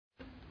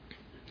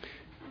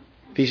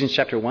Ephesians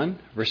chapter 1,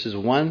 verses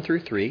 1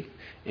 through 3.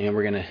 And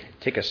we're going to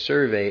take a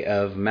survey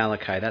of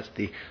Malachi. That's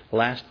the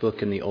last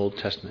book in the Old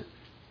Testament.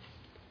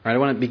 All right, I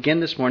want to begin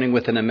this morning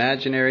with an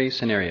imaginary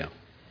scenario.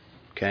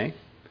 Okay?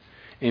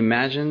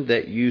 Imagine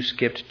that you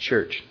skipped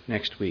church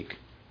next week.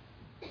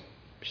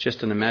 It's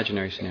just an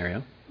imaginary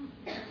scenario.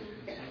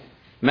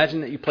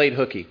 Imagine that you played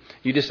hooky.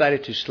 You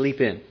decided to sleep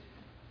in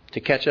to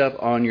catch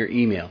up on your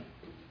email.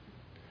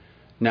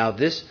 Now,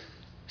 this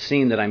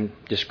scene that I'm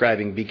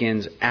describing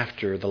begins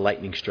after the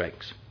lightning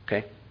strikes.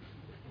 Okay?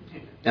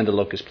 And the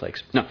locust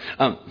plagues. No.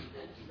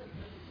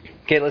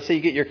 Okay, let's say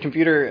you get your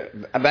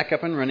computer back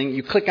up and running.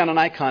 You click on an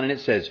icon and it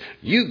says,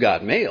 "You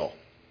got mail."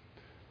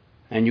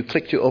 And you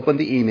click to open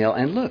the email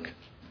and look.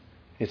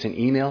 It's an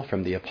email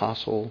from the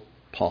Apostle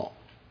Paul.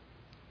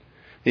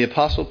 The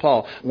Apostle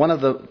Paul, one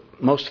of the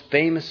most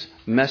famous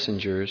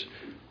messengers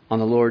on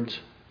the Lord's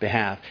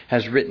behalf,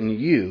 has written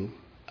you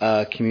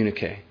a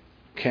communique.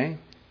 Okay?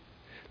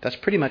 That's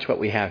pretty much what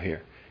we have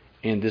here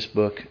in this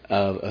book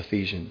of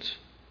Ephesians.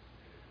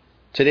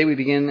 Today we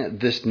begin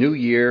this new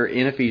year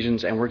in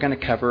Ephesians, and we're going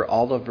to cover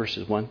all of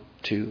verses 1,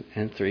 2,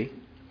 and 3.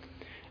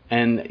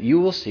 And you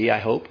will see, I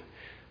hope,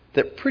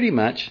 that pretty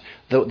much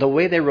the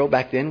way they wrote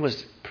back then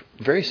was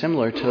very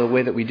similar to the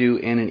way that we do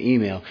in an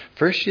email.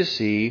 First you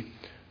see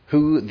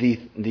who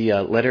the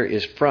letter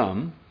is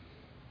from,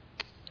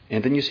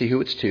 and then you see who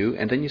it's to,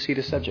 and then you see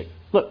the subject.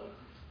 Look,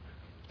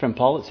 from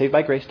Paul at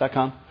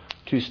savedbygrace.com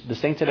to the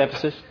saints at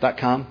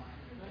Ephesus.com,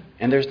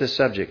 and there's the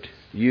subject.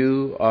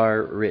 You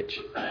are rich.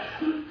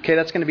 Okay,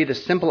 that's going to be the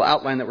simple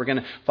outline that we're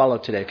going to follow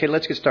today. Okay,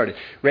 let's get started.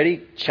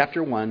 Ready?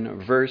 Chapter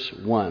 1, verse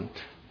 1.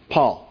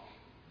 Paul,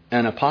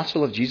 an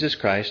apostle of Jesus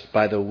Christ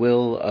by the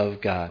will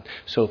of God.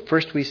 So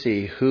first we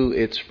see who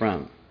it's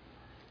from.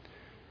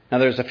 Now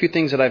there's a few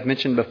things that I've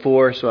mentioned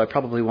before, so I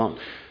probably won't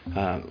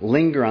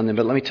linger on them,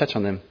 but let me touch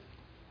on them.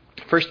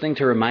 First thing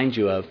to remind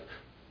you of,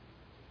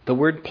 the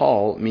word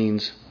Paul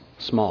means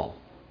small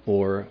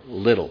or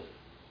little.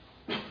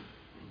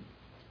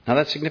 Now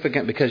that's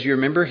significant because you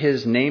remember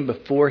his name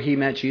before he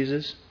met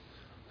Jesus?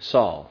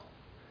 Saul,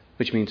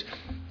 which means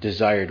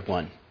desired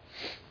one.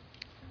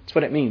 That's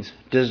what it means,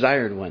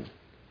 desired one.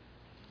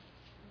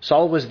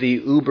 Saul was the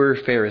uber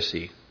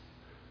Pharisee,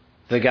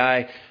 the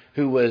guy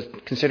who was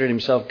considered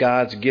himself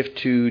God's gift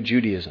to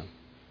Judaism.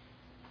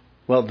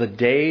 Well, the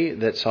day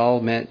that Saul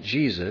met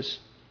Jesus,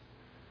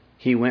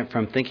 he went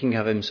from thinking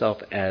of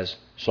himself as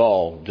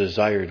Saul,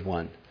 desired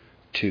one,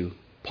 to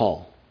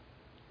Paul,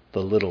 the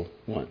little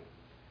one.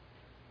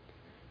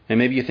 And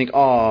maybe you think,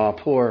 "Oh,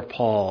 poor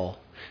Paul.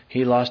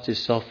 He lost his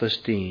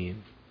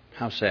self-esteem.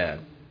 How sad."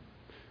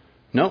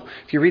 No,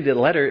 if you read the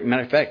letter,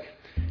 matter of fact,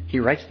 he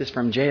writes this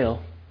from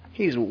jail.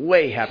 He's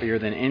way happier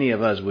than any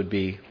of us would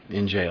be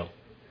in jail.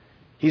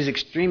 He's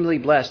extremely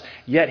blessed,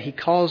 yet he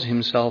calls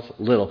himself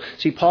little.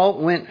 See, Paul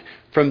went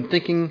from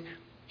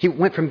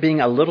being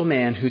a little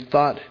man who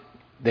thought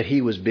that he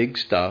was big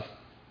stuff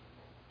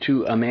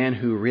to a man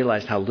who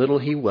realized how little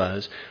he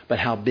was, but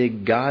how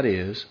big God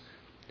is.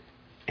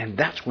 And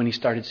that's when he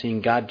started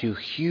seeing God do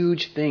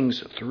huge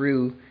things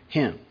through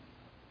him.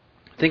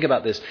 Think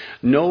about this.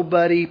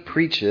 Nobody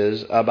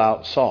preaches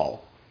about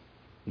Saul,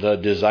 the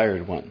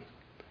desired one.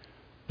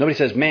 Nobody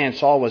says, "Man,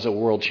 Saul was a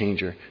world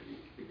changer."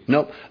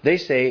 Nope. They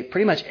say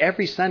pretty much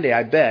every Sunday,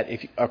 I bet,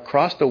 if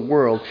across the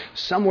world,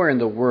 somewhere in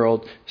the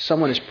world,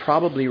 someone is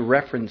probably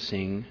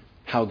referencing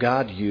how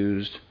God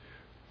used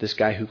this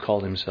guy who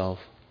called himself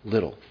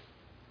little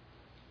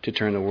to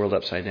turn the world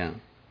upside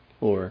down,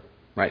 or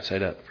right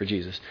side up for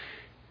Jesus.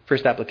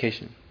 First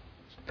application.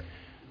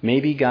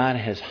 Maybe God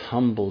has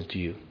humbled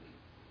you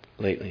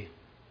lately.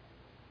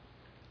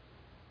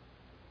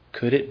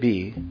 Could it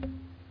be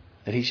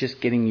that He's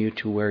just getting you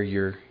to where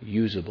you're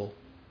usable?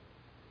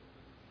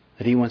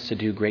 That He wants to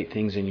do great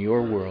things in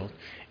your world,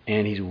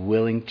 and He's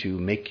willing to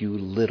make you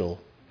little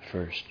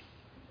first.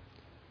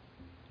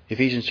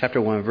 Ephesians chapter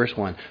 1, verse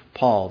 1.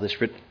 Paul, this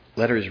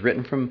letter is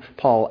written from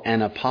Paul,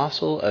 an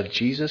apostle of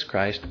Jesus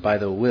Christ by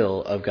the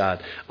will of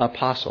God.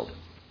 Apostle.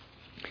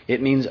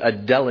 It means a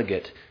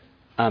delegate,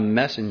 a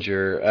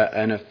messenger,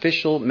 an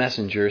official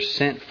messenger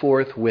sent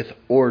forth with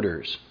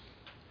orders.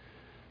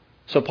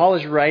 So Paul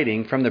is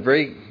writing from the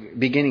very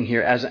beginning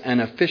here as an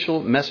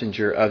official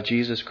messenger of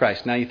Jesus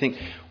Christ. Now you think,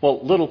 well,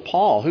 little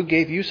Paul, who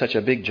gave you such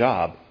a big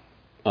job?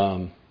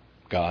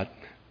 God.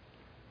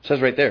 It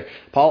says right there,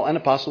 Paul, an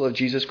apostle of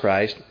Jesus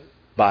Christ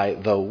by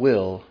the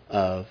will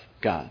of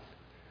God.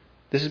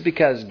 This is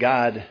because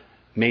God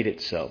made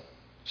it so.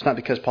 It's not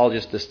because Paul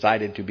just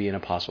decided to be an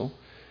apostle.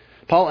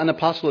 Paul, an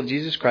apostle of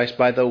Jesus Christ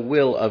by the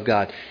will of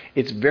God.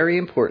 It's very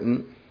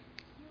important.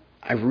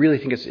 I really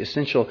think it's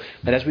essential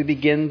that as we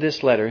begin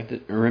this letter,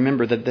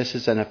 remember that this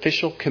is an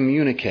official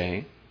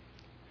communique.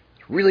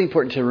 It's really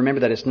important to remember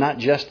that it's not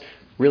just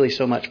really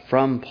so much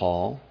from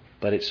Paul,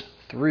 but it's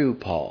through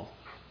Paul,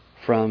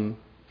 from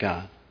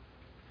God.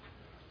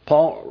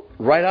 Paul,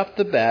 right off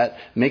the bat,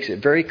 makes it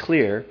very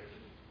clear,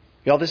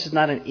 y'all, this is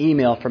not an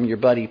email from your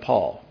buddy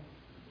Paul.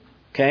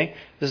 Okay?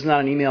 This is not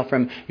an email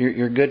from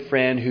your good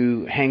friend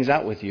who hangs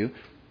out with you.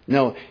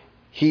 No,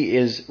 He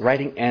is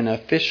writing an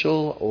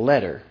official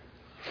letter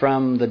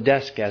from the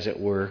desk, as it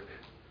were,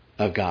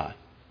 of God.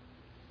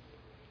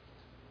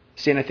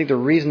 See, and I think the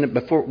reason that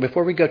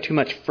before we go too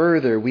much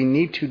further, we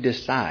need to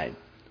decide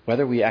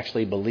whether we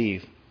actually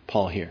believe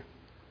Paul here.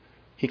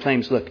 He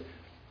claims, look,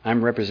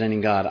 I'm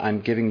representing God.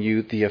 I'm giving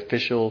you the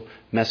official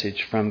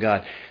message from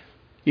God.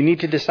 You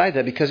need to decide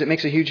that because it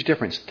makes a huge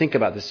difference. Think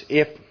about this.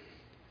 If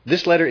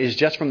this letter is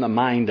just from the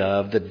mind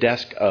of the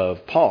desk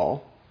of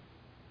Paul,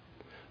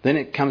 then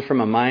it comes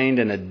from a mind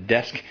and a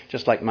desk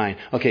just like mine.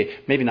 Okay,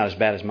 maybe not as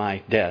bad as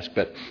my desk,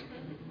 but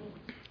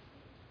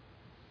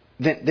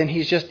then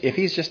if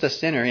he's just a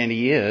sinner, and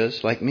he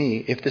is, like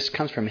me, if this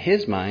comes from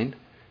his mind,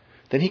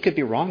 then he could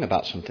be wrong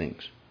about some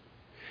things.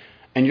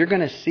 And you're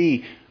going to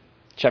see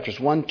chapters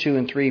 1, 2,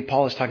 and 3,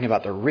 Paul is talking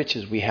about the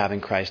riches we have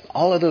in Christ.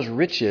 All of those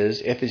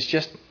riches, if it's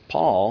just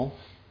Paul,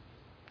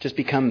 just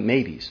become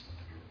maybes.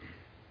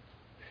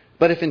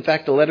 But if in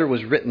fact the letter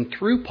was written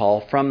through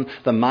Paul from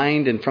the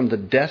mind and from the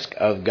desk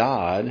of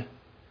God,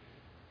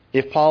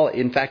 if Paul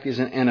in fact is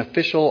an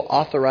official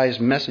authorized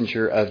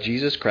messenger of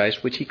Jesus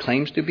Christ, which he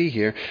claims to be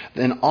here,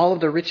 then all of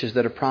the riches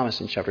that are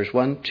promised in chapters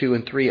 1, 2,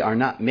 and 3 are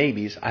not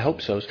maybes, I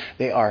hope so.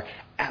 They are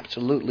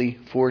absolutely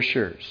for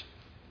sures.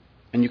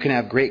 And you can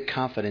have great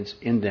confidence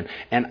in them.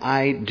 And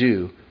I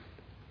do.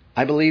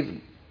 I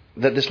believe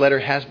that this letter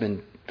has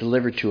been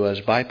delivered to us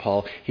by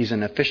Paul. He's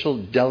an official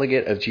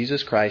delegate of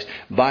Jesus Christ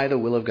by the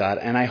will of God.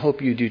 And I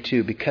hope you do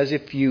too. Because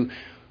if you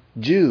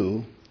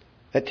do,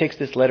 that takes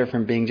this letter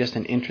from being just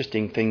an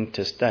interesting thing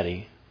to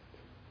study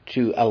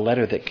to a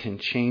letter that can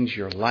change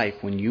your life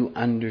when you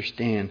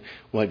understand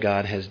what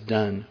God has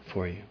done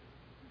for you.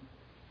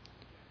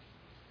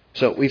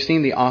 So we've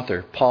seen the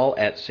author, Paul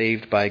at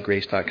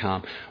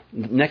savedbygrace.com.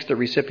 Next, the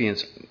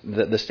recipients,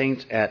 the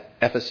saints at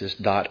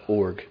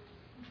Ephesus.org.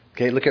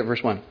 Okay, look at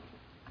verse 1.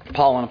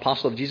 Paul, an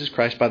apostle of Jesus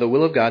Christ by the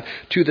will of God,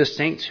 to the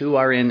saints who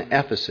are in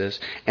Ephesus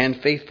and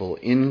faithful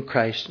in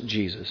Christ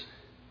Jesus.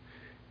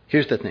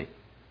 Here's the thing.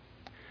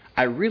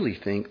 I really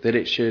think that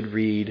it should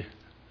read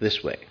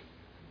this way.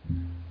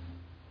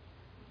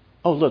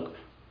 Oh, look,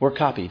 we're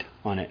copied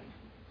on it.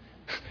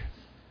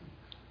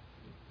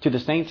 To the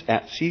saints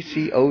at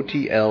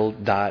ccotl.org.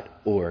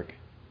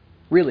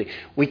 Really,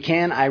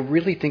 I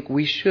really think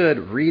we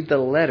should read the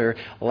letter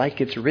like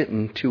it's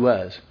written to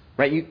us.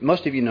 Right?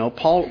 Most of you know,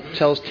 Paul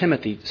tells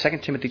Timothy, 2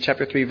 Timothy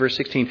chapter 3, verse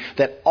 16,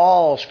 that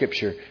all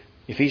Scripture,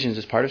 Ephesians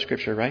is part of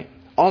Scripture, right?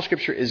 All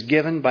Scripture is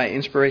given by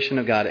inspiration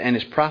of God and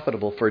is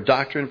profitable for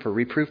doctrine, for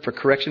reproof, for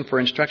correction, for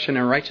instruction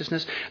in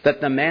righteousness,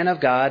 that the man of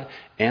God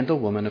and the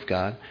woman of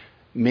God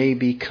may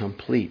be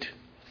complete,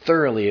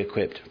 thoroughly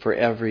equipped for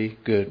every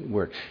good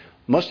work.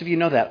 Most of you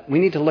know that. We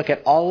need to look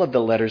at all of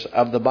the letters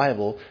of the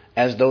Bible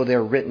as though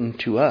they're written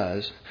to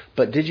us.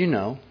 But did you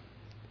know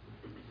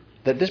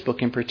that this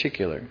book in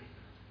particular,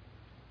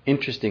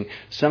 interesting,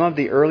 some of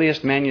the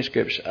earliest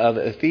manuscripts of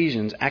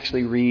Ephesians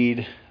actually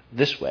read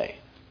this way.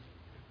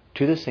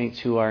 To the saints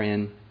who are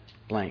in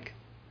blank,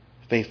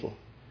 faithful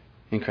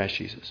in Christ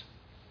Jesus.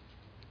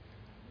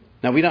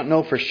 Now we don't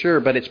know for sure,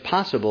 but it's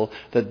possible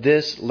that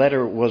this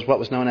letter was what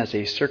was known as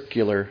a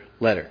circular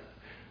letter.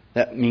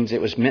 That means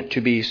it was meant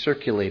to be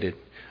circulated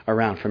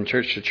around from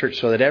church to church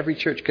so that every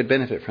church could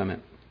benefit from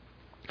it.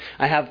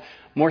 I have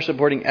more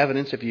supporting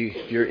evidence if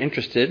you're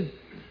interested.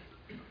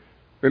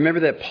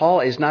 Remember that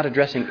Paul is not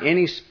addressing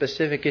any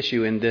specific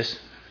issue in this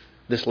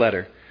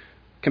letter.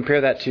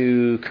 Compare that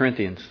to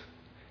Corinthians.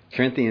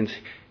 Corinthians,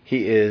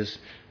 he is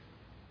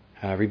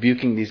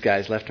rebuking these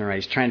guys left and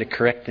right. He's trying to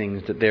correct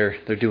things that they're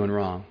doing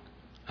wrong.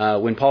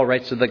 When Paul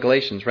writes to the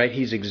Galatians, right,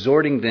 he's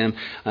exhorting them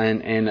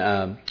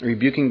and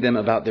rebuking them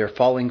about their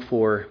falling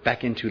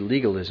back into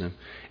legalism.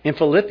 In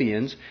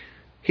Philippians,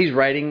 he's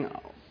writing,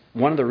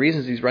 one of the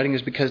reasons he's writing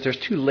is because there's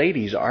two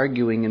ladies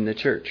arguing in the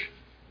church.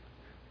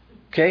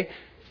 Okay?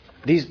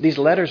 These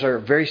letters are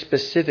very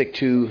specific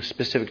to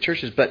specific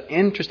churches, but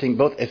interesting,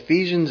 both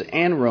Ephesians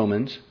and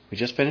Romans, we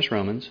just finished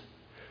Romans,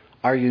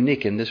 are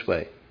unique in this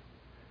way.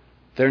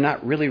 They're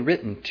not really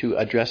written to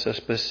address a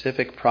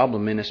specific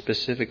problem in a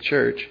specific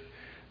church.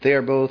 They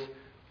are both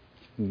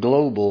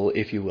global,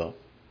 if you will.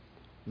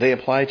 They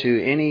apply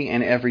to any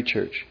and every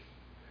church.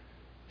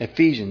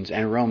 Ephesians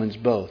and Romans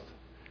both.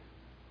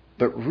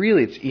 But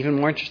really, it's even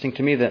more interesting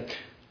to me that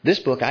this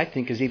book, I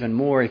think, is even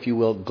more, if you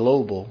will,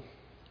 global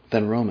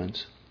than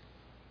Romans.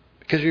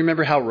 Because you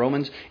remember how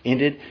Romans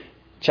ended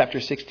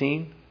chapter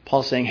 16?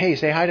 Paul's saying, hey,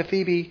 say hi to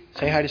Phoebe,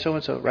 say hi to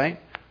so-and-so, right?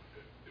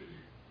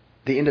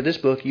 The end of this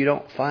book, you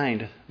don't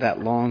find that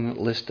long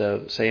list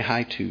of say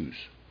hi to's.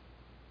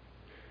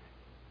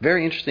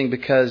 Very interesting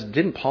because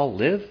didn't Paul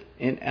live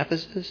in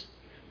Ephesus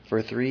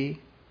for 3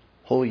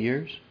 whole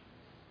years?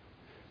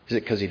 Is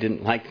it because he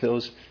didn't like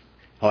those?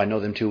 Oh, I know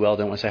them too well,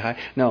 don't want to say hi.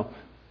 No.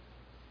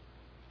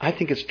 I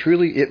think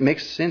it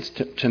makes sense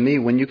to me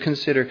when you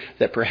consider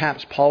that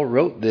perhaps Paul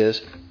wrote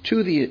this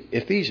to the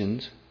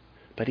Ephesians,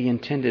 but he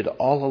intended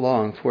all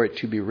along for it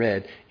to be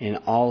read in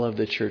all of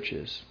the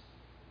churches,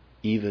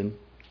 even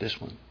this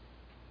one.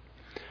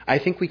 I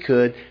think we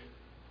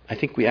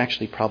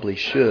actually probably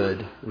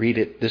should read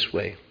it this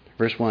way.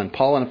 Verse 1,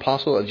 Paul, an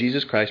apostle of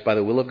Jesus Christ by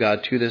the will of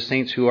God, to the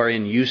saints who are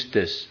in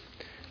Eustis,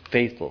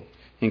 faithful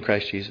in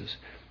Christ Jesus.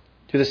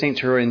 To the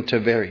saints who are in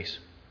Tavares,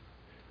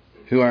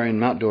 who are in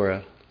Mount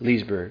Dora,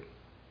 Leesburg.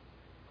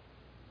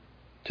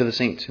 To the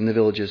saints in the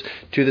villages.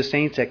 To the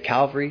saints at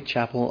Calvary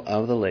Chapel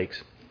of the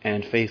Lakes,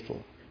 and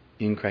faithful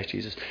in Christ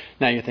Jesus.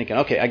 Now you're thinking,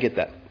 okay, I get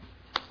that.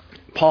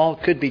 Paul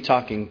could be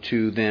talking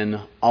to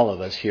then all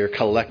of us here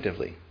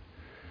collectively.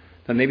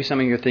 But maybe some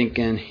of you are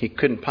thinking he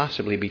couldn't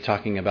possibly be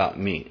talking about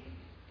me,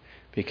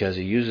 because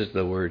he uses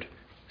the word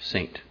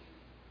saint.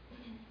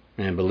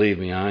 And believe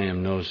me, I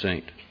am no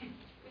saint.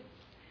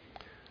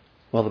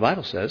 Well, the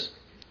Bible says,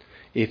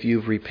 if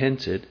you've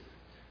repented,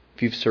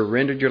 if you've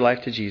surrendered your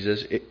life to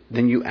Jesus,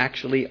 then you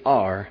actually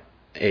are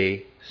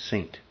a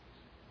saint.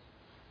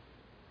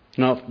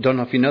 Now, don't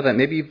know if you know that.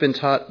 Maybe you've been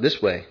taught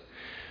this way,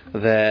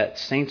 that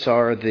saints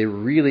are the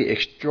really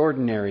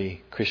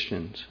extraordinary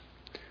Christians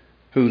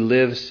who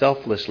live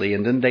selflessly,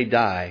 and then they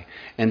die,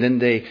 and then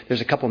there's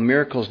a couple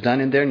miracles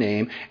done in their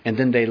name, and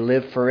then they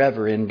live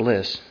forever in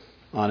bliss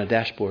on a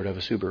dashboard of a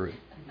Subaru.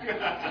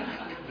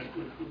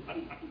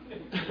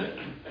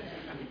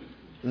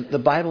 The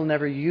Bible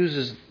never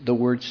uses the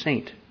word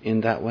saint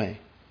in that way.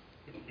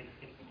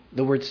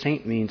 The word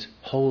saint means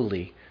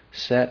holy,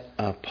 set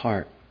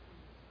apart.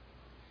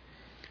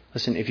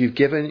 Listen, if you've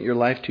given your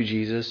life to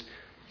Jesus,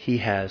 He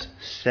has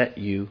set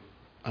you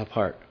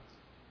apart.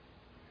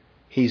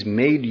 He's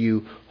made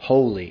you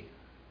holy.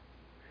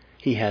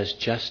 He has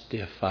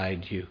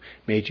justified you,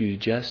 made you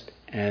just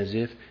as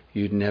if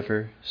you'd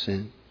never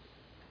sinned.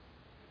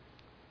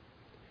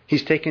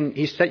 He's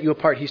set you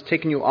apart. He's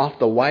taken you off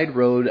the wide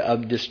road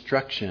of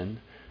destruction.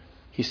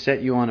 He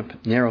set you on a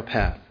narrow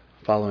path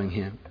following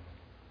Him.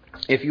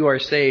 If you are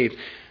saved,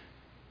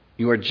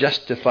 you are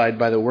justified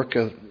by the work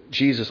of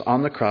Jesus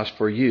on the cross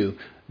for you,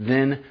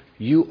 then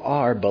you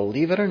are,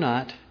 believe it or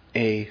not,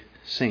 a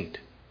saint.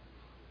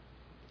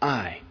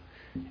 I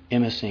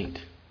am a saint.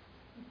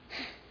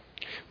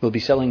 We'll be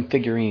selling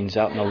figurines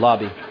out in the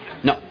lobby.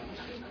 No.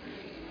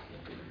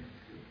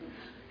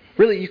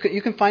 Really,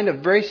 you can find a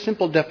very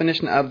simple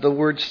definition of the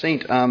word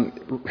saint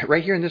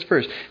right here in this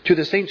verse. To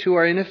the saints who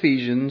are in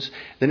Ephesians,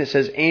 then it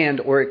says and,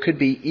 or it could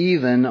be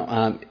even,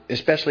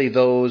 especially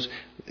those,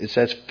 it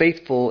says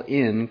faithful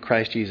in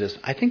Christ Jesus.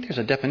 I think there's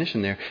a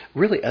definition there.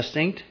 Really, a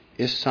saint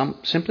is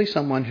simply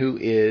someone who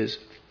is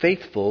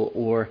faithful,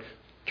 or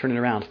turn it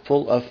around,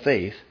 full of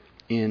faith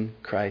in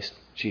Christ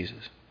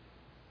Jesus.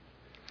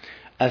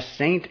 A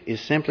saint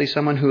is simply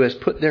someone who has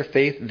put their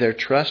faith, their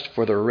trust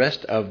for the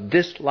rest of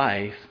this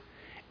life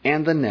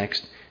and the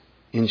next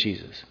in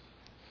Jesus.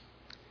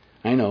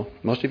 I know,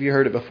 most of you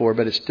heard it before,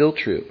 but it's still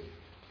true.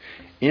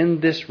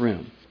 In this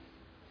room,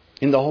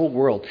 in the whole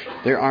world,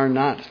 there are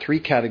not three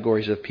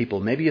categories of people.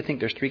 Maybe you think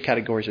there's three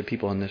categories of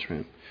people in this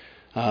room.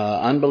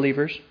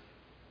 Unbelievers,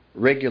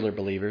 regular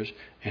believers,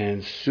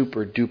 and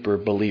super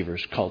duper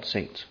believers called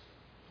saints.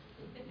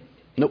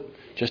 Nope,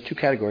 just two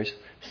categories,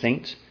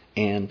 saints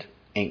and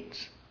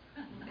ain'ts.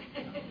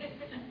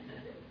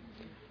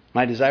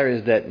 My desire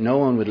is that no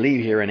one would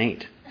leave here an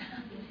ain't.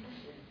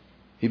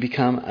 You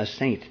become a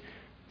saint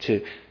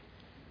to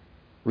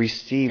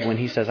receive when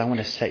He says, I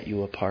want to set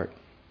you apart.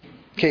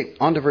 Okay,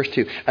 on to verse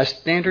 2. A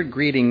standard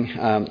greeting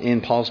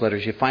in Paul's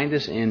letters. You find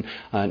this in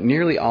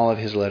nearly all of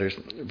his letters.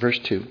 Verse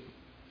 2.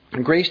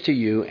 Grace to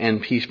you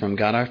and peace from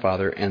God our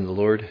Father and the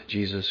Lord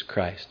Jesus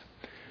Christ.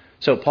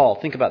 So Paul,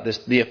 think about this.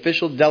 The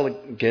official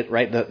delegate,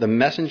 right? The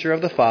messenger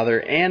of the Father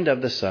and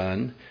of the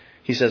Son.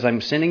 He says,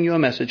 I'm sending you a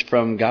message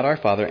from God our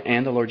Father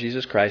and the Lord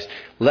Jesus Christ.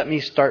 Let me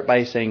start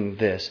by saying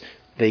this.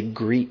 They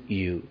greet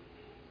you.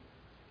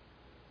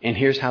 And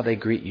here's how they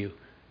greet you.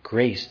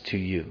 Grace to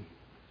you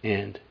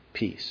and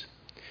peace.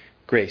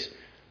 Grace.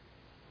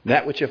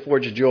 That which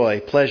affords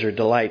joy, pleasure,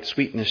 delight,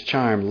 sweetness,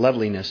 charm,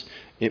 loveliness.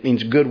 It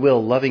means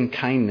goodwill, loving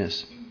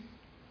kindness.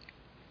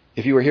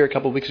 If you were here a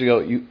couple of weeks ago,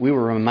 we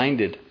were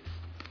reminded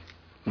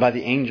by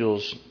the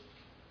angels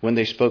when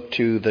they spoke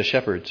to the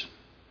shepherds.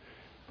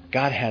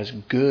 God has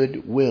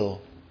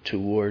goodwill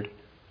toward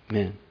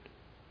men.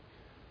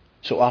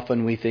 So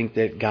often we think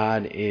that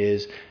God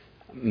is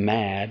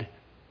mad.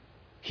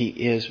 He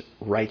is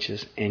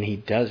righteous and He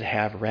does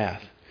have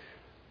wrath.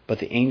 But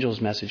the angel's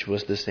message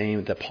was the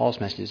same that Paul's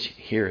message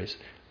here is.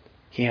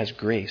 He has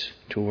grace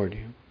toward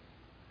you.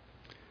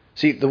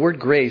 See, the word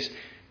grace,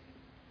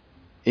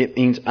 it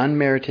means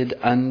unmerited,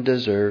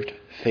 undeserved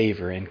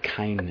favor and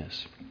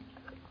kindness.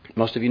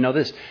 Most of you know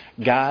this.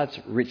 God's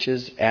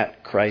riches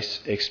at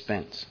Christ's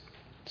expense.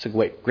 It's a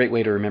great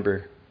way to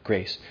remember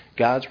grace.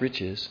 God's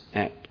riches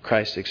at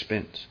Christ's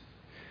expense.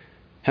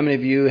 How many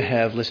of you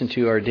have listened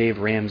to our Dave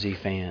Ramsey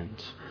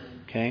fans?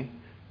 Okay?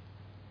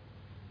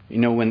 You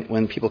know,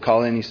 when people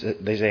call in,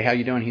 they say, how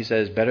you doing? He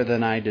says, better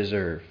than I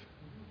deserve.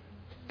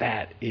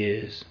 That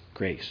is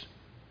grace.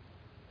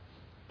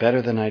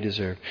 Better than I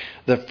deserve.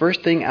 The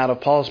first thing out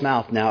of Paul's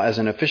mouth now as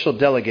an official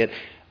delegate,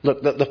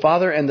 look, the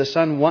Father and the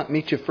Son want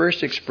me to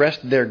first express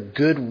their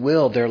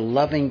goodwill, their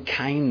loving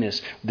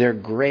kindness, their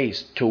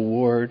grace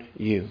toward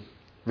you.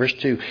 Verse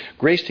 2,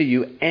 grace to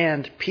you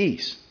and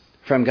peace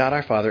from God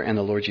our Father and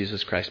the Lord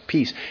Jesus Christ.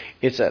 Peace.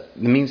 It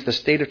means the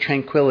state of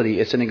tranquility.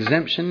 It's an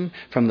exemption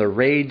from the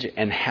rage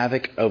and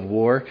havoc of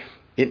war.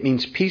 It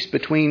means peace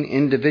between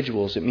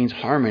individuals. It means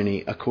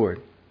harmony,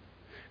 accord.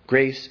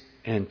 Grace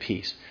and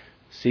peace.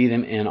 See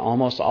them in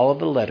almost all of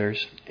the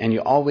letters, and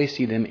you always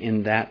see them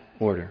in that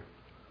order.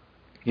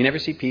 You never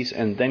see peace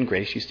and then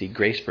grace. You see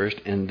grace first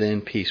and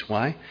then peace.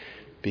 Why?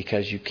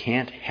 Because you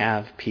can't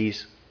have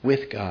peace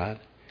with God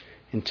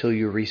until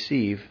you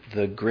receive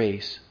the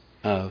grace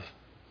of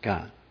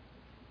God.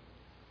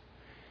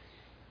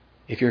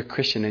 If you're a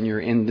Christian and you're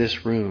in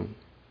this room,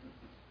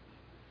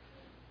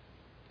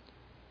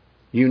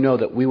 you know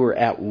that we were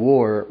at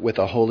war with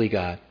a holy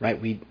God,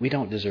 right? We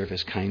don't deserve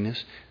His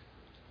kindness.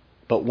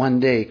 But one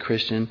day,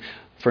 Christian,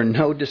 for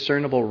no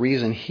discernible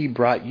reason, He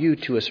brought you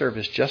to a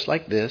service just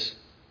like this,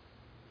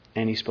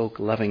 and He spoke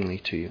lovingly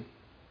to you.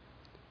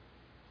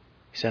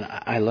 He said,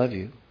 I love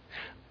you.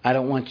 I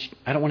don't want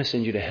to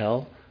send you to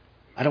hell.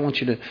 I don't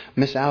want you to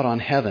miss out on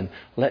heaven.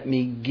 Let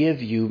me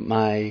give you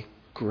my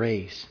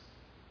grace,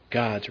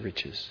 God's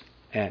riches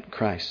at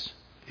Christ's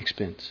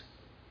expense.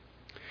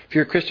 If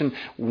you're a Christian,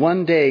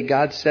 one day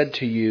God said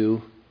to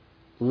you,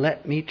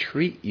 let me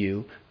treat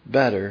you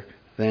better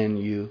than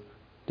you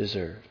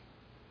deserve.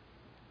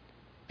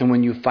 And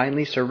when you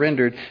finally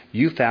surrendered,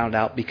 you found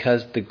out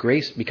because of the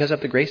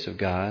grace of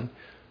God,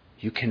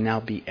 you can now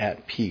be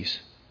at peace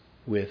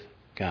with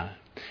God.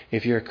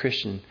 If you're a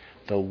Christian,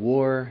 the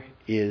war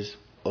is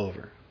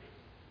over.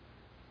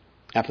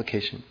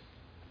 Application.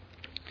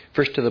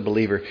 First to the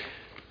believer.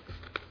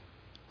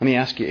 Let me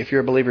ask you, if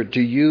you're a believer,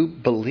 do you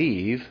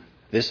believe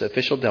this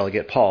official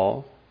delegate,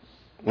 Paul,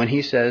 when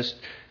he says,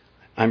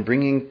 I'm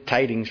bringing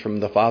tidings from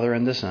the Father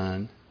and the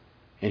Son,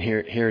 and here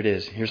it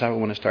is. Here's how I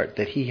want to start.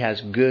 That He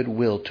has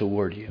goodwill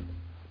toward you.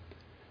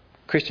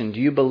 Christian, do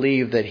you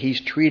believe that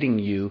He's treating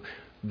you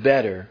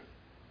better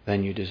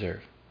than you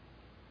deserve?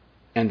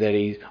 And that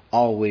He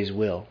always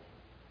will?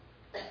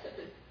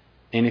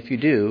 And if you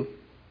do,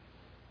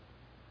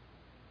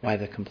 why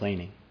the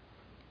complaining?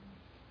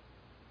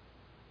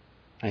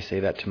 I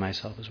say that to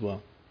myself as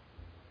well.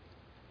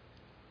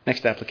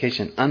 Next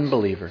application,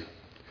 unbeliever.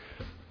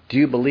 Do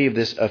you believe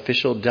this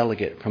official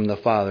delegate from the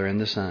Father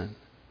and the Son?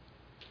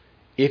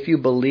 If you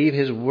believe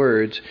His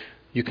words,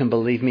 you can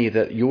believe me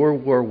that your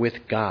war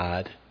with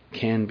God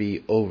can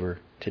be over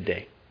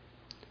today.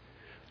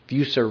 If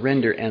you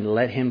surrender and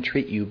let Him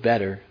treat you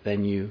better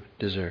than you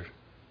deserve.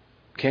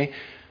 Okay?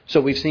 So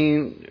we've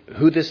seen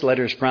who this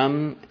letter is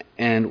from,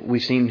 and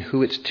we've seen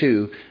who it's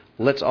to.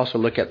 Let's also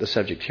look at the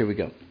subject. Here we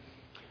go.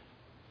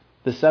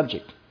 The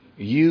subject.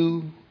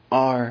 You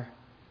are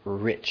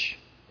rich.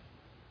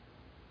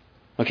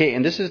 Okay,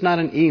 and this is not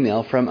an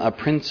email from a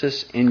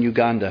princess in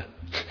Uganda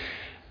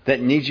that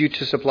needs you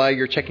to supply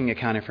your checking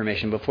account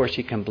information before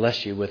she can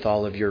bless you with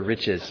all of your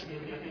riches.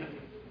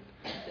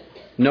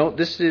 No,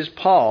 this is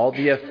Paul,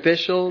 the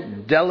official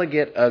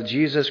delegate of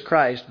Jesus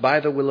Christ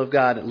by the will of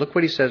God. Look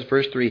what he says,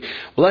 verse 3.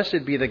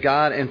 Blessed be the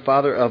God and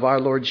Father of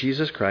our Lord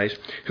Jesus Christ,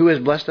 who has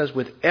blessed us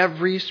with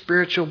every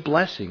spiritual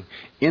blessing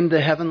in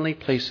the heavenly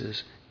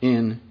places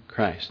in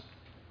Christ.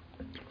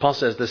 Paul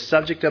says the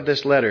subject of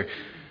this letter,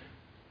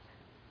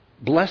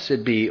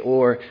 blessed be,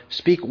 or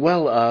speak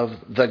well of,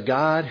 the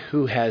God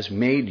who has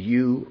made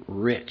you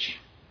rich.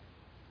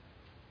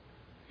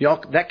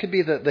 Y'all, that could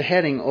be the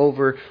heading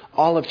over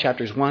all of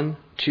chapters 1,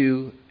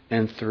 2,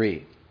 and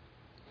 3.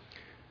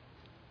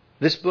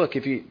 This book,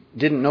 if you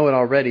didn't know it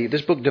already,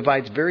 this book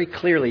divides very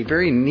clearly,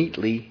 very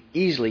neatly,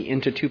 easily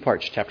into two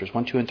parts. Chapters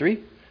 1, 2, and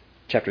 3.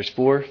 Chapters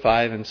 4,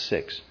 5, and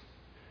 6.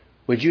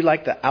 Would you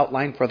like the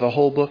outline for the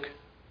whole book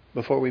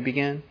before we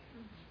begin?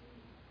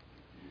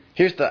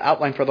 Here's the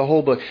outline for the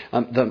whole book.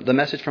 The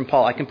message from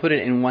Paul. I can put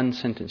it in one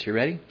sentence. You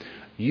ready?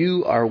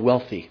 You are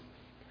wealthy.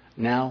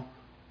 Now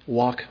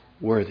walk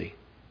worthy.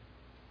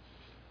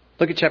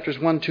 Look at chapters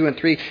 1, 2, and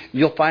 3.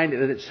 You'll find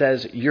that it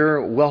says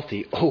you're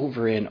wealthy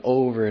over and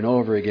over and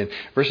over again.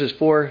 Verses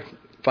 4,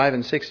 5,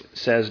 and 6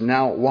 says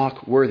now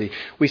walk worthy.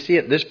 We see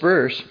it. This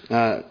verse,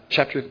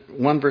 chapter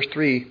 1, verse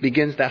 3,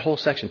 begins that whole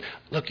section.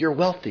 Look, you're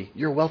wealthy.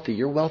 You're wealthy.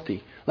 You're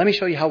wealthy. Let me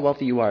show you how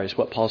wealthy you are, is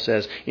what Paul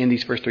says in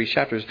these first three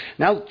chapters.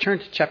 Now turn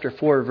to chapter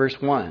 4, verse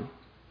 1.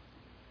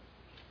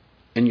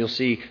 And you'll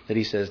see that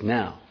he says,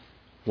 now,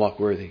 walk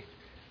worthy.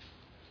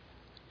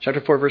 Chapter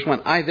 4, verse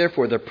 1. I,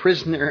 therefore, the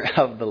prisoner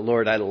of the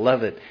Lord. I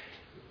love it.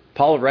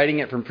 Paul writing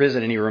it from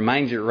prison, and he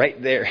reminds you right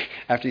there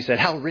after he said,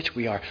 how rich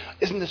we are.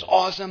 Isn't this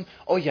awesome?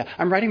 Oh yeah,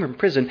 I'm writing from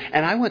prison,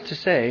 and I want to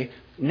say,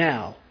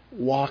 now,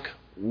 walk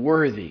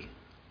worthy,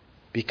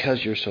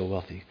 because you're so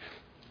wealthy.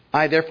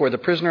 I, therefore, the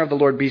prisoner of the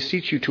Lord,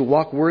 beseech you to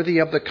walk worthy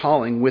of the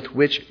calling with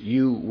which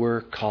you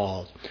were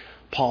called.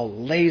 Paul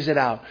lays it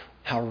out,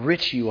 how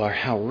rich you are,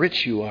 how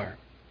rich you are.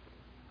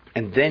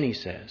 And then he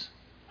says,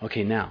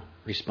 okay, now,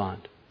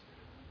 respond.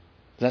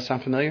 Does that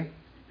sound familiar?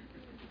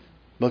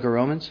 Book of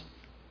Romans,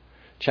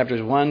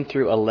 chapters 1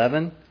 through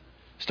 11,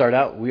 start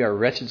out, we are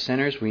wretched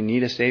sinners, we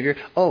need a Savior.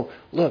 Oh,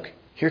 look,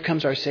 here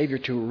comes our Savior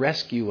to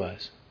rescue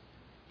us.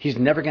 He's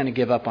never going to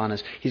give up on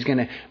us. He's going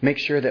to make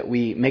sure that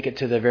we make it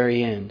to the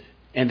very end.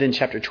 And then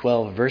chapter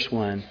 12, verse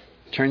 1,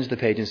 turns the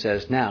page and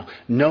says, now,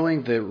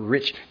 knowing the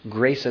rich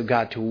grace of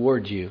God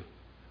toward you,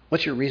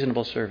 what's your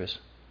reasonable service?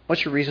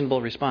 What's your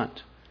reasonable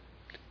response?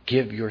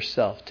 Give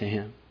yourself to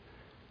Him.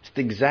 It's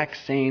the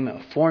exact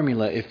same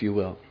formula, if you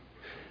will.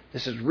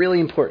 This is really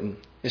important,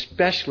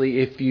 especially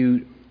if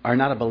you are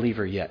not a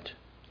believer yet.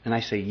 And I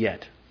say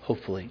yet,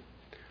 hopefully.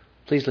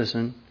 Please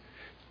listen.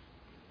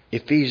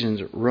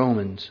 Ephesians,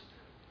 Romans,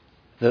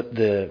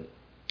 the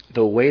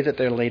way that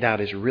they're laid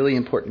out is really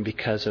important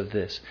because of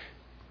this.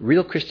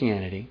 Real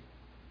Christianity,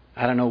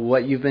 I don't know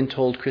what you've been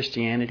told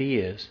Christianity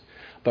is,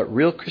 but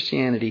real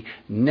Christianity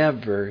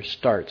never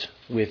starts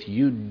with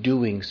you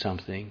doing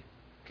something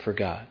for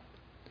God,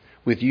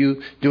 with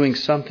you doing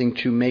something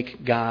to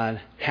make God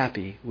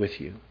happy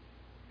with you.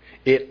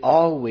 It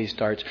always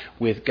starts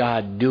with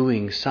God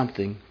doing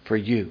something for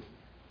you.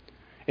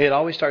 It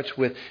always starts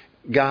with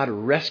God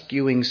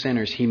rescuing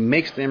sinners. He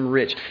makes them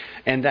rich.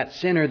 And that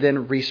sinner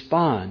then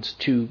responds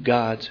to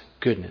God's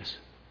goodness.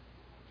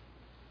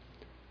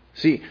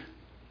 See,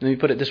 let me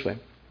put it this way.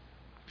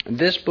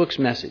 This book's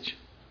message,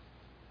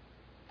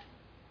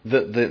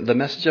 the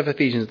message of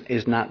Ephesians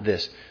is not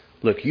this.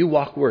 Look, you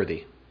walk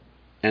worthy,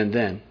 and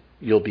then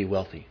you'll be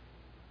wealthy.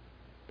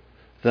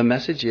 The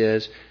message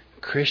is,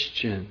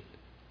 Christian,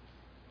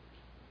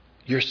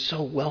 you're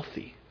so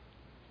wealthy.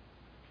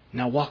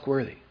 Now walk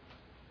worthy.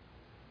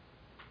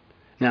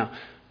 Now,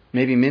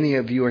 maybe many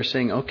of you are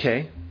saying,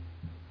 okay,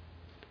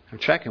 I'm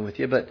tracking with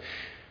you, but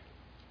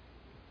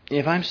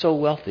if I'm so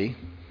wealthy,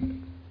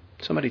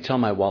 somebody tell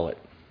my wallet.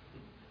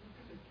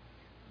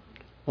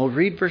 Well,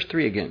 read verse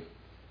 3 again.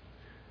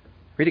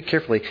 Read it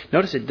carefully.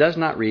 Notice it does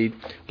not read,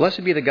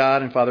 blessed be the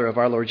God and Father of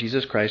our Lord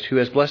Jesus Christ, who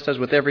has blessed us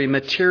with every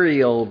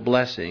material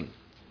blessing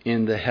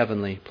in the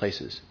heavenly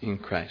places in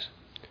Christ.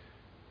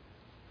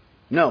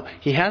 No,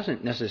 He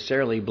hasn't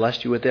necessarily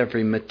blessed you with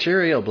every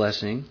material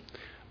blessing,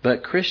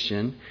 but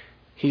Christian,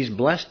 He's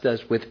blessed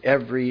us with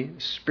every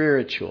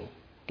spiritual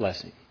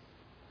blessing.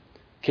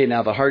 Okay,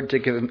 now the hard to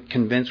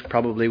convince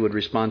probably would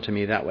respond to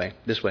me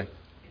this way.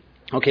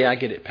 Okay, I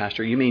get it,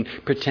 Pastor. You mean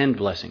pretend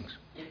blessings.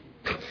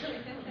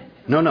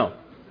 No,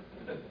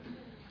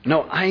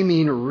 I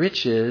mean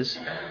riches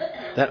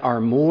that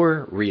are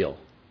more real.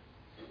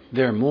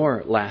 They're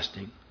more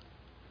lasting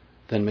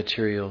than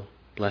material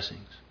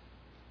blessings.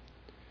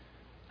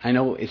 I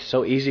know it's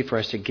so easy for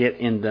us to get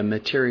in the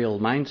material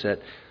mindset,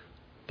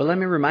 but let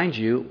me remind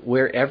you,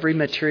 where every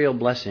material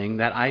blessing,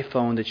 that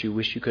iPhone that you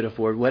wish you could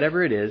afford,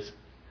 whatever it is,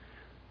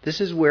 this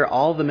is where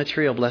all the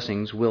material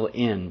blessings will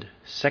end.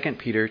 2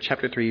 Peter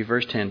chapter 3,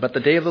 verse 10. But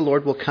the day of the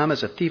Lord will come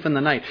as a thief in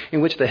the night,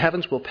 in which the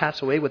heavens will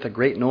pass away with a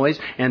great noise,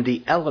 and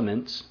the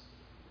elements,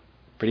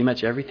 pretty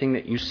much everything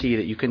that you see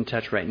that you can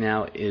touch right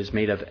now is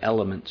made of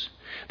elements.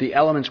 The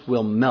elements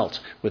will melt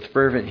with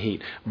fervent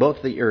heat.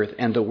 Both the earth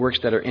and the works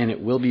that are in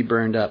it will be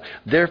burned up.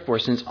 Therefore,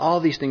 since all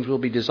these things will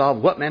be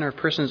dissolved, what manner of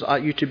persons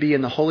ought you to be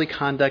in the holy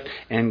conduct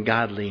and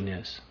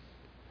godliness?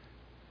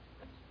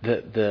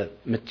 The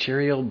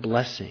material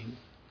blessing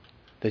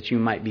that you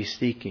might be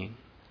seeking,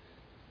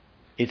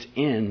 its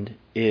end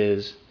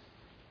is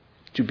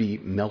to be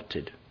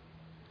melted.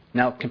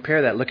 Now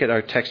compare that. Look at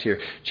our text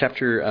here.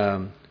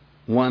 Chapter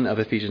 1 of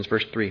Ephesians,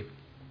 verse 3.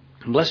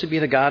 Blessed be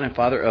the God and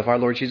Father of our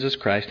Lord Jesus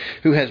Christ,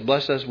 who has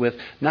blessed us with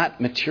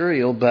not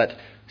material but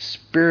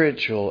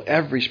spiritual,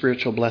 every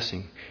spiritual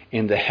blessing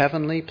in the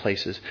heavenly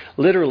places.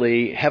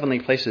 Literally, heavenly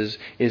places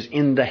is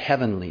in the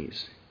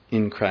heavenlies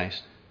in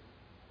Christ.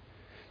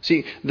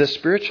 See, the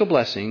spiritual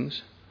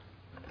blessings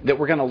that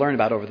we're going to learn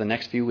about over the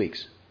next few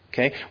weeks.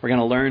 Okay, we're going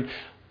to learn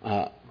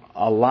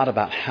a lot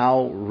about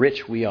how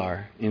rich we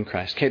are in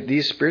Christ. Okay,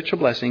 these spiritual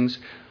blessings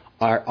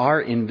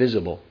are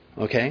invisible.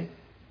 Okay,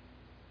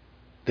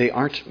 they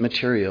aren't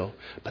material,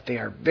 but they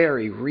are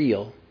very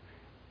real.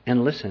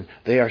 And listen,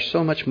 they are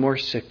so much more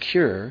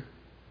secure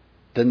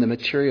than the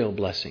material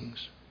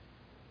blessings.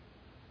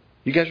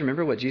 You guys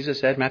remember what Jesus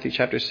said, Matthew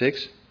chapter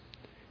 6? It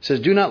says,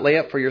 do not lay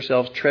up for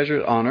yourselves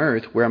treasure on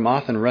earth, where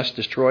moth and rust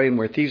destroy and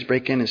where thieves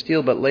break in and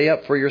steal, but lay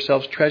up for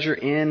yourselves treasure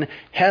in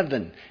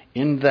heaven,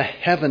 in the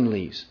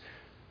heavenlies,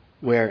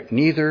 where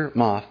neither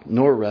moth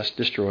nor rust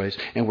destroys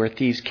and where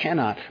thieves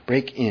cannot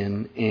break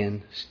in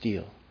and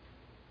steal.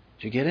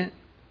 Did you get it?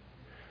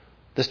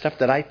 The stuff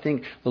that I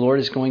think the Lord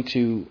is going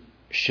to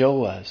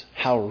show us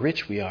how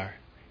rich we are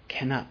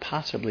cannot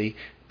possibly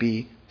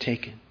be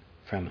taken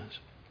from us.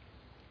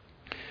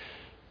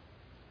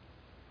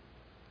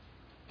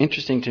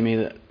 Interesting to me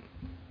that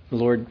the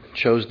Lord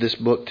chose this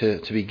book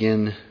to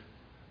begin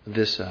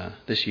this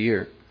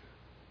year.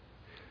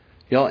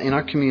 Y'all, in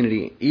our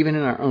community, even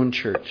in our own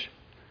church,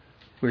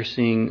 we're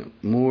seeing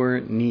more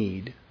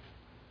need,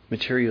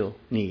 material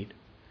need,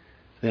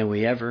 than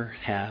we ever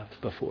have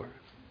before.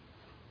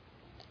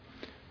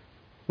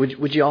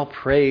 Would you all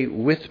pray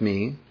with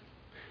me?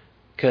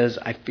 Because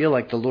I feel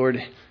like the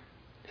Lord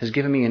has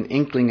given me an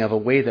inkling of a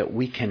way that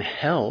we can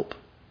help.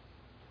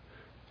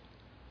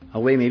 A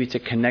way maybe to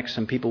connect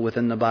some people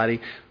within the body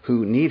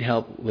who need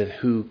help with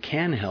who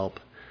can help.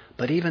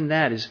 But even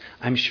that is,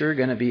 I'm sure,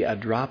 going to be a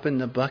drop in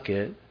the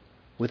bucket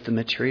with the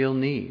material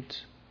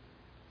needs.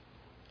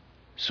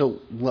 So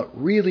what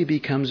really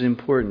becomes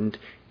important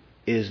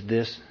is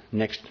this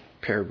next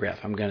paragraph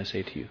I'm going to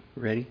say to you.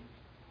 Ready?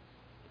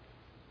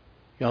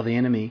 Y'all, the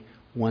enemy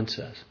wants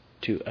us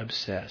to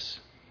obsess,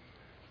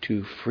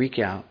 to freak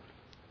out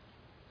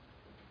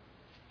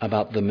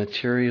about the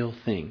material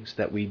things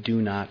that we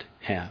do not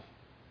have.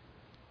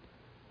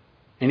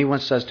 And he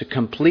wants us to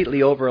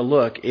completely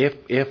overlook,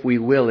 if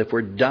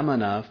we're dumb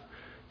enough,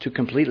 to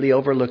completely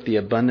overlook the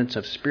abundance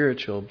of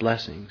spiritual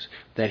blessings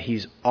that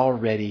he's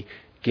already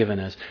given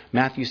us.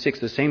 Matthew 6,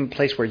 the same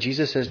place where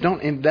Jesus says,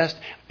 don't invest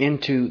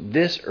into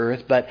this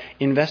earth, but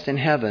invest in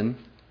heaven.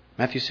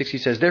 Matthew 6, he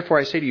says, therefore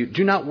I say to you,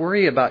 do not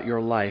worry about your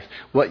life,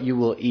 what you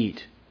will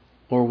eat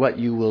or what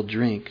you will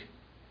drink,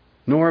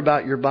 nor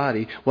about your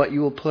body, what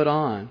you will put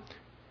on.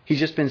 He's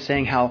just been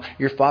saying how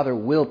your Father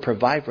will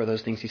provide for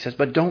those things, he says,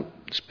 but don't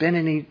spend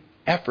any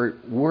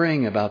effort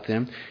worrying about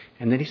them.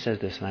 And then he says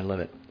this, and I love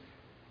it.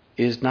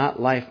 Is not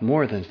life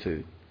more than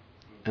food,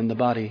 and the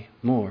body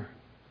more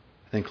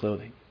than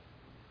clothing?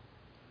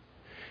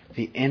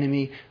 The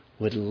enemy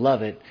would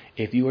love it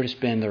if you were to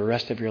spend the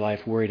rest of your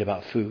life worried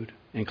about food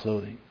and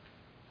clothing.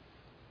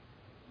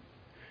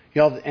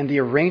 Y'all, and the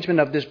arrangement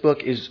of this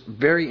book is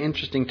very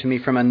interesting to me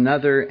from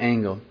another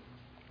angle.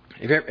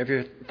 Have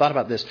you thought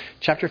about this?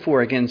 Chapter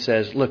 4 again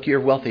says, look, you're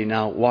wealthy,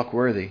 now walk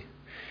worthy.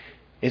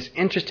 It's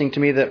interesting to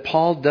me that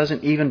Paul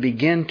doesn't even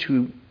begin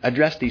to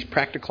address these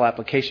practical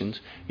applications.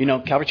 You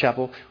know, Calvary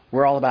Chapel,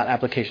 we're all about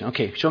application.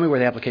 Okay, show me where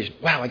the application.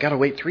 Wow, I got to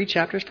wait 3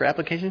 chapters for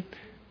application?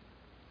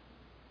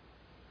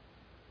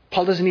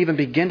 Paul doesn't even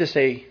begin to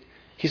say,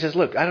 he says,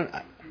 look,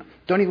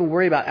 don't even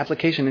worry about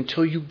application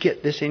until you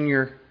get this in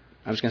your,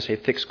 I was going to say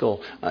thick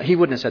skull. He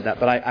wouldn't have said that,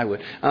 but I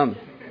would.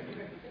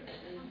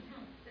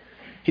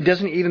 He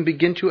doesn't even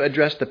begin to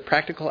address the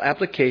practical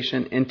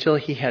application until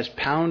he has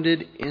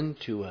pounded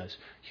into us.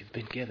 You've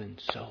been given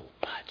so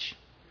much.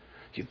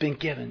 You've been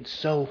given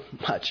so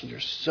much.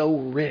 You're so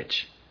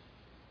rich.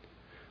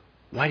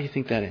 Why do you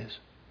think that is?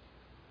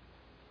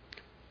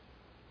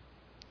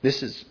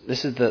 This is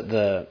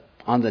the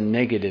on the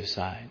negative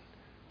side,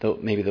 though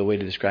maybe the way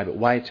to describe it,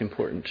 why it's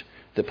important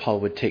that Paul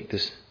would take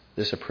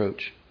this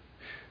approach.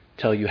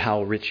 Tell you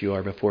how rich you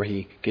are before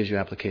he gives you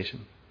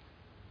application.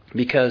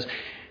 Because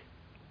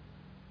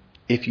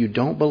if you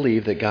don't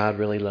believe that God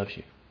really loves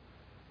you,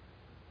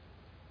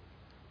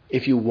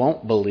 if you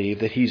won't believe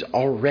that he's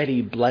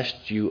already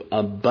blessed you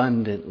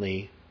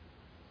abundantly,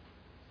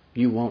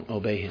 you won't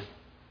obey him.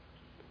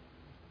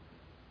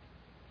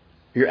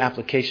 Your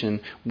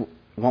application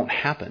won't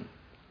happen.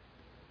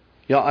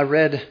 Y'all, I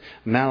read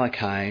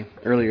Malachi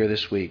earlier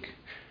this week.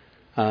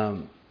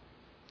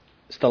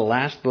 It's the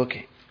last book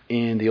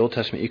in the Old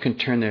Testament. You can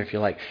turn there if you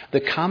like.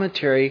 The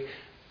commentary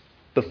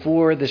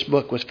before this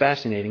book was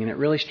fascinating, and it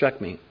really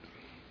struck me.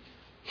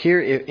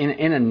 Here,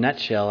 in a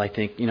nutshell, I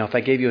think, if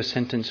I gave you a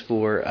sentence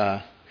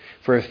for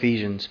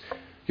Ephesians,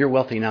 you're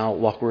wealthy now,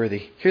 walk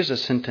worthy. Here's a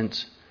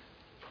sentence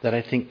that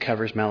I think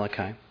covers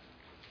Malachi.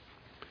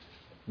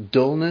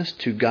 Dullness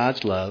to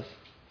God's love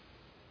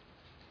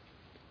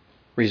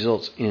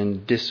results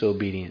in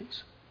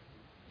disobedience.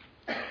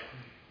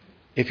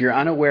 If you're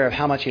unaware of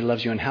how much he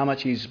loves you and how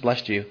much he's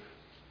blessed you,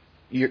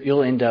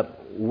 you'll end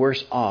up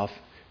worse off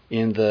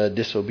in the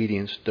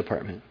disobedience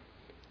department.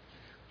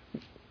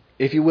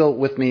 If you will,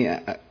 with me,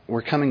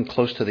 we're coming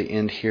close to the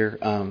end here.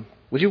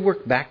 Would you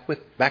work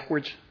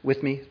backwards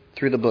with me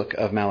through the book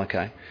of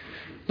Malachi?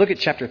 Look at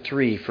chapter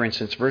 3, for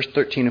instance, verse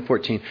 13 and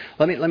 14.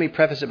 Let me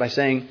preface it by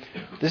saying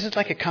this is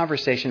like a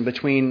conversation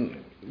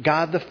between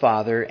God the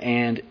Father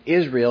and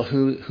Israel,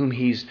 whom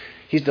He's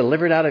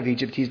delivered out of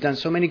Egypt. He's done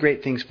so many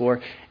great things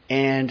for,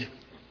 and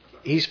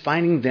He's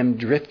finding them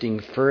drifting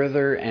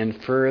further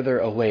and further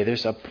away.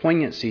 There's a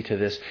poignancy to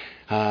this.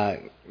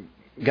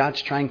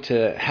 God's trying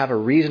to have a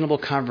reasonable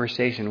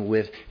conversation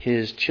with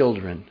His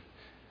children.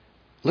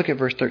 Look at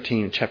verse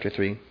 13 in chapter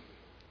 3.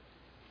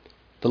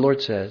 The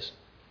Lord says,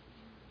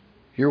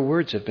 your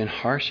words have been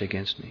harsh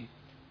against me.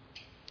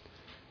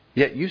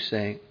 Yet you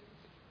say,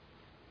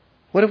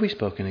 what have we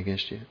spoken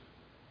against you?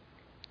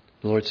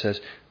 The Lord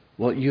says,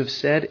 well, you have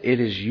said it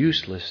is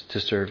useless to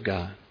serve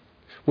God.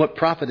 What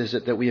profit is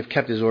it that we have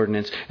kept His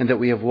ordinance and that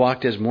we have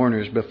walked as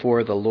mourners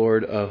before the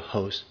Lord of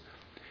hosts?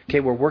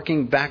 Okay, we're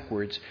working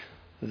backwards.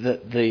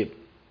 The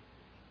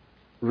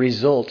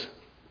result,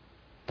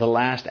 the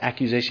last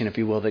accusation, if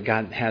you will, that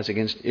God has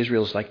against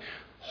Israel is like,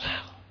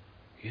 wow,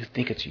 you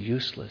think it's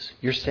useless.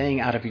 You're saying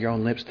out of your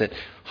own lips that,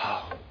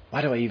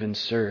 why do I even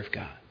serve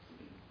God?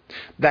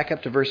 Back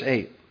up to verse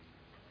 8.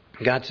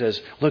 God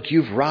says, look,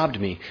 you've robbed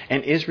me.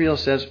 And Israel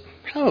says,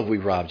 how have we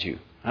robbed you?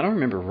 I don't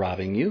remember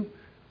robbing you.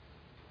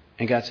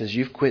 And God says,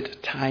 you've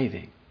quit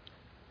tithing.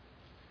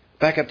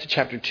 Back up to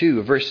chapter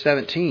 2, verse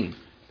 17.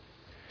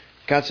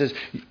 God says,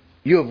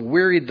 you have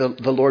wearied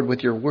the Lord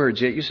with your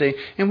words. Yet you say,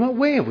 in what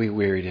way have we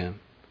wearied Him?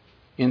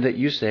 In that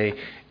you say,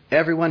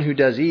 everyone who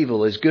does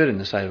evil is good in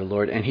the sight of the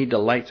Lord, and He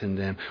delights in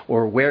them.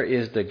 Or where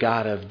is the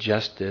God of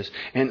justice?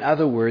 In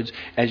other words,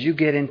 as you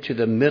get into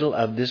the middle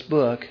of this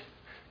book,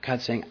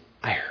 God's saying,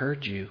 I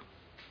heard you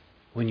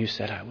when you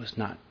said I was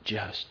not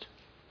just,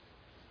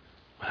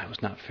 when I was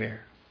not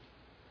fair.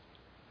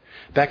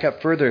 Back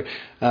up further,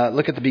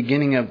 look at the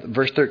beginning of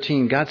verse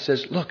 13. God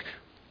says, look,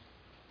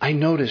 I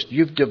noticed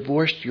you've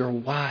divorced your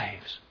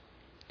wives.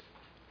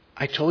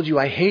 I told you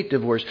I hate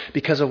divorce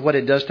because of what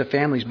it does to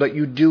families, but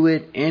you do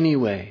it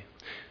anyway.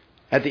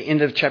 At the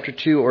end of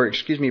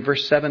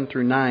verse 7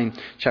 through 9,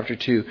 chapter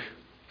 2,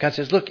 God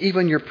says, look,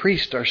 even your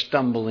priests are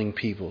stumbling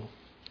people.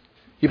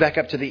 You back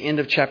up to the end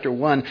of chapter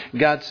 1,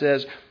 God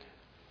says,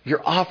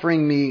 you're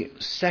offering me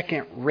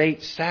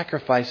second-rate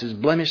sacrifices,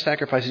 blemished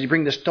sacrifices. You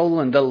bring the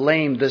stolen, the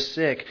lame, the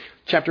sick.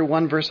 Chapter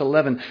 1, verse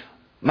 11,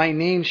 my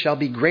name shall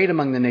be great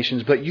among the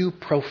nations, but you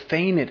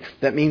profane it.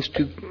 That means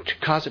to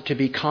cause it to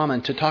be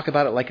common, to talk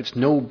about it like it's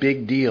no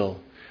big deal.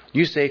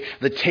 You say,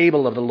 the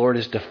table of the Lord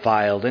is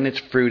defiled, and its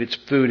food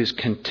is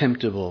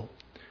contemptible.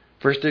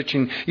 Verse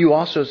 13, you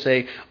also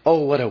say, oh,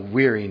 what a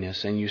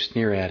weariness, and you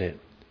sneer at it.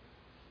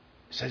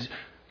 It says,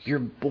 you're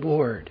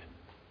bored.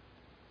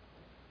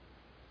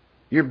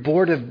 You're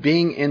bored of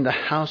being in the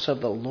house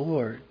of the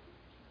Lord.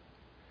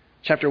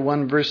 Chapter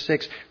 1, verse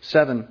 6,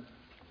 7.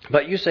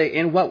 But you say,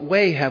 in what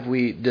way have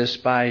we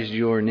despised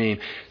your name?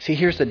 See,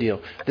 here's the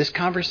deal. This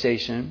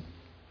conversation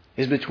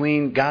is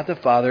between God the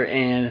Father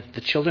and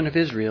the children of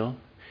Israel.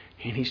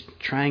 And He's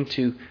trying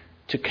to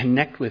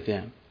connect with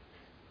them.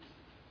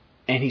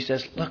 And He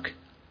says, look,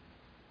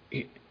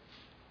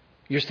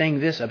 you're saying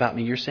this about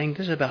me. You're saying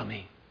this about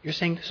me. You're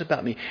saying this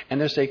about me.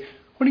 And they'll say,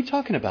 what are you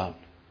talking about?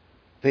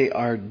 They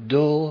are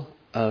dull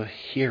of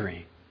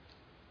hearing.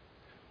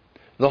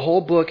 The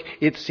whole book,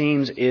 it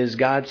seems, is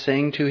God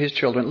saying to His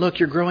children, look,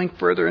 you're growing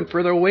further and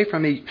further away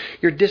from me.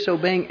 You're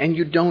disobeying and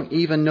you don't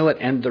even know it.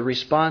 And the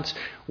response,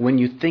 when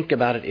you think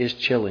about it, is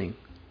chilling.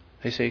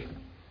 They say,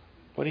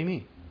 what do you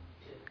mean?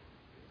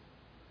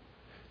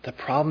 The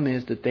problem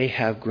is that they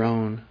have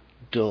grown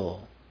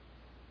dull.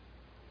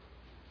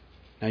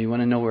 Now you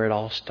want to know where it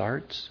all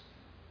starts?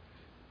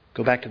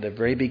 Go back to the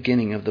very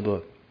beginning of the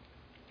book.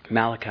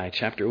 Malachi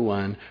chapter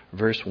 1,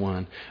 verse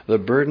 1. The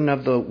burden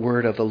of the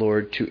word of the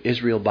Lord to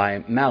Israel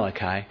by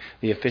Malachi,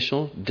 the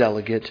official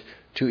delegate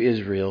to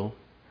Israel.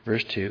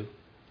 Verse 2.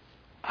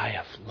 I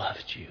have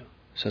loved you,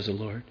 says the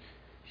Lord.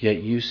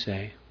 Yet you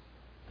say,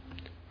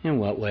 in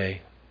what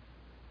way?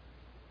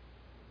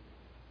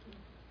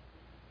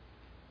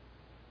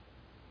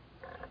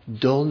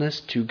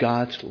 Dullness to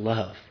God's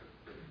love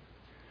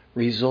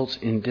results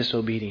in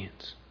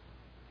disobedience.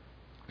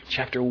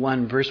 Chapter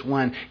 1, verse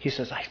 1, He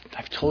says,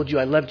 I've told you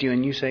I loved you.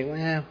 And you say,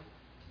 well,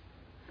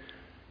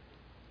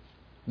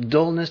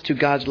 dullness to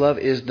God's love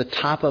is the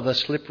top of a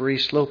slippery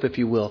slope, if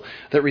you will,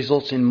 that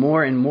results in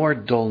more and more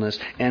dullness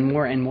and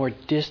more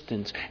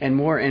distance and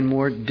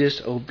more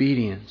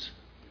disobedience.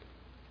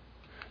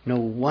 No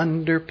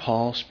wonder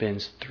Paul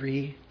spends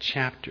 3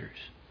 chapters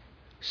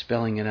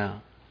spelling it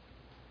out,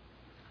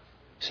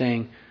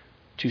 saying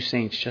to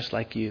saints just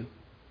like you,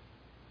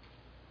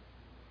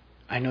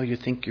 I know you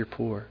think you're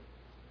poor.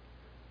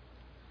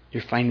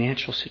 Your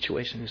financial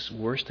situation is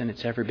worse than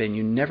it's ever been.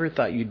 You never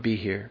thought you'd be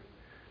here.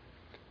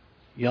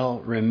 Y'all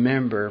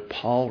remember,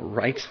 Paul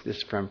writes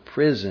this from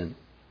prison.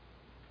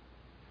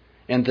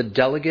 And the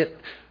delegate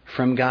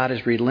from God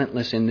is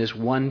relentless in this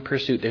one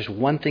pursuit. There's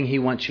one thing he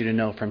wants you to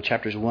know from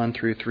chapters 1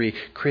 through 3.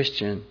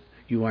 Christian,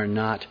 you are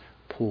not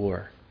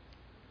poor.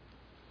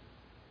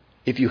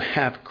 If you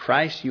have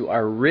Christ, you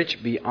are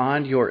rich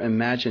beyond your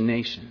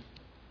imagination.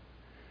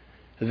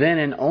 Then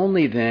and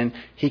only then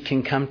he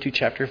can come to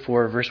chapter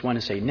 4, verse 1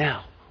 and say,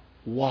 now,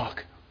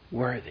 walk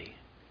worthy.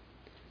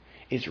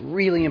 It's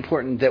really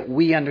important that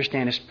we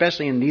understand,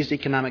 especially in these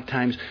economic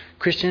times,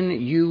 Christian,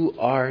 you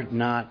are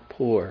not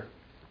poor.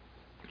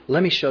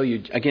 Let me show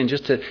you, again,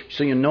 just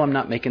so you know I'm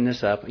not making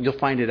this up. You'll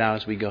find it out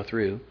as we go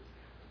through.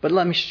 But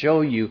let me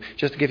show you,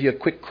 just to give you a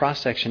quick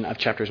cross-section of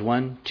chapters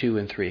 1, 2,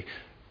 and 3.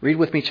 Read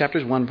with me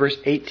chapters 1, verse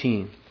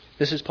 18.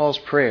 This is Paul's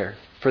prayer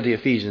for the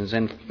Ephesians,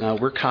 and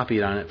we're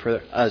copied on it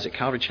for us at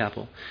Calvary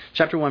Chapel.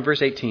 Chapter 1,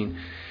 verse 18.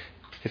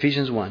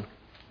 Ephesians 1.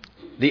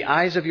 The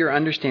eyes of your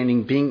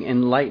understanding being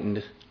enlightened.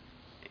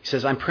 He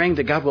says, I'm praying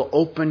that God will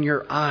open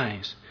your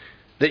eyes,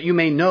 that you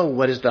may know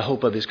what is the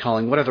hope of His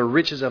calling, what are the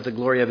riches of the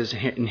glory of His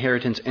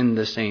inheritance in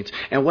the saints,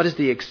 and what is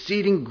the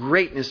exceeding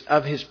greatness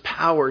of His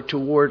power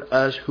toward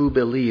us who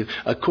believe,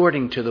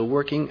 according to the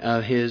working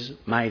of His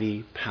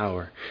mighty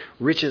power.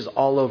 Riches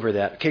all over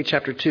that. Okay,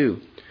 chapter 2,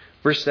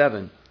 verse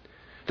 7.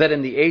 That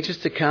in the ages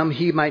to come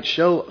He might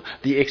show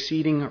the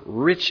exceeding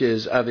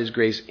riches of His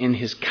grace in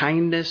His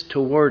kindness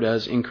toward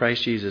us in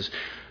Christ Jesus.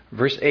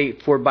 Verse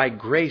 8, for by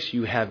grace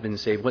you have been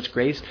saved. What's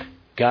grace?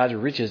 God's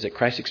riches at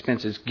Christ's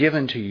expense is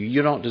given to you.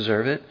 You don't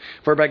deserve it.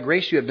 For by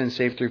grace you have been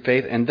saved through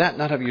faith, and that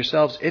not of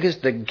yourselves. It is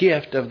the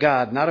gift of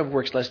God, not of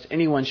works, lest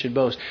anyone should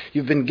boast.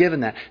 You've been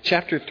given that.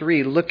 Chapter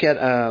 3, look at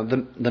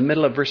the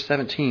middle of verse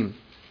 17.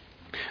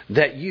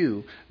 That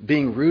you,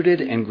 being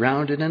rooted and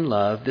grounded in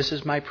love, this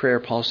is my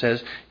prayer, Paul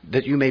says,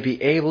 that you may be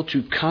able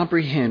to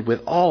comprehend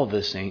with all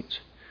the saints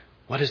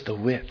what is the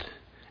width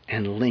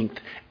and length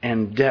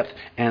and depth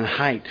and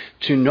height,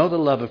 to know the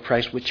love of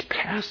Christ which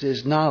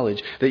passes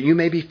knowledge, that you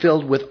may be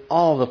filled with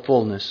all the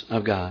fullness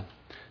of God.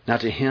 Now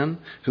to Him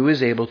who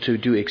is able to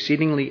do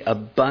exceedingly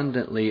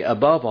abundantly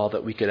above all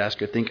that we could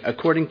ask or think,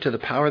 according to the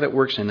power that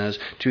works in us,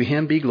 to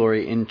Him be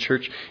glory in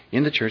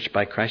the church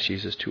by Christ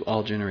Jesus to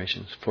all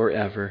generations,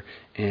 forever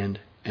and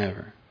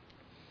ever.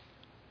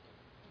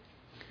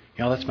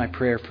 Y'all, that's my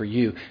prayer for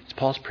you. It's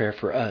Paul's prayer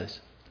for us.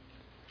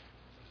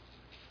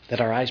 That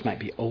our eyes might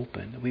be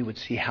open, that we would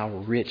see how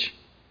rich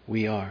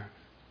we are.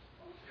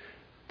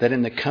 That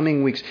in the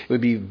coming weeks, it would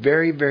be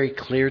very, very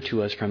clear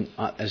to us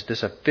as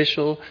this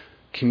official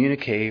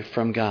communique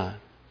from God.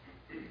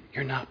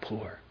 You're not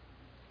poor.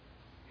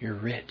 You're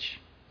rich.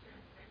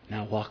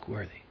 Now walk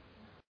worthy.